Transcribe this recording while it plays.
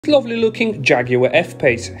Lovely looking Jaguar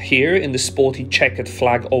F-PACE, here in the sporty checkered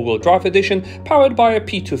flag all-wheel drive edition, powered by a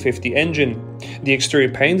P250 engine. The exterior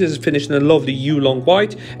paint is finished in a lovely U-long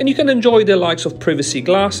white, and you can enjoy the likes of privacy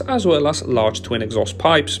glass as well as large twin exhaust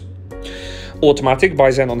pipes. Automatic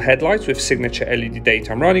bi-xenon headlights with signature LED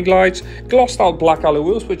daytime running lights, glossed out black alloy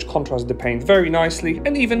wheels which contrast the paint very nicely,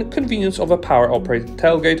 and even convenience of a power operated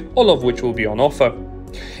tailgate, all of which will be on offer.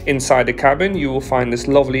 Inside the cabin you will find this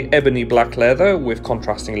lovely ebony black leather with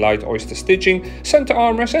contrasting light oyster stitching, center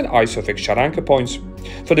armrest and ISOFIX shut anchor points.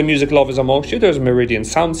 For the music lovers amongst you, there's a Meridian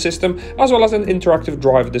sound system as well as an interactive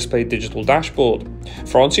driver display digital dashboard.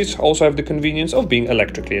 Front seats also have the convenience of being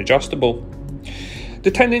electrically adjustable.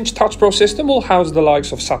 The 10-inch Touch Pro system will house the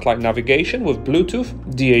likes of satellite navigation with Bluetooth,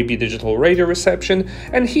 DAB digital radio reception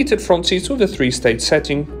and heated front seats with a 3-stage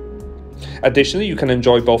setting. Additionally, you can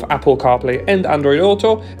enjoy both Apple CarPlay and Android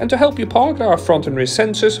Auto, and to help you park there are front and rear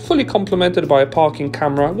sensors fully complemented by a parking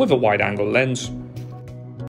camera with a wide-angle lens.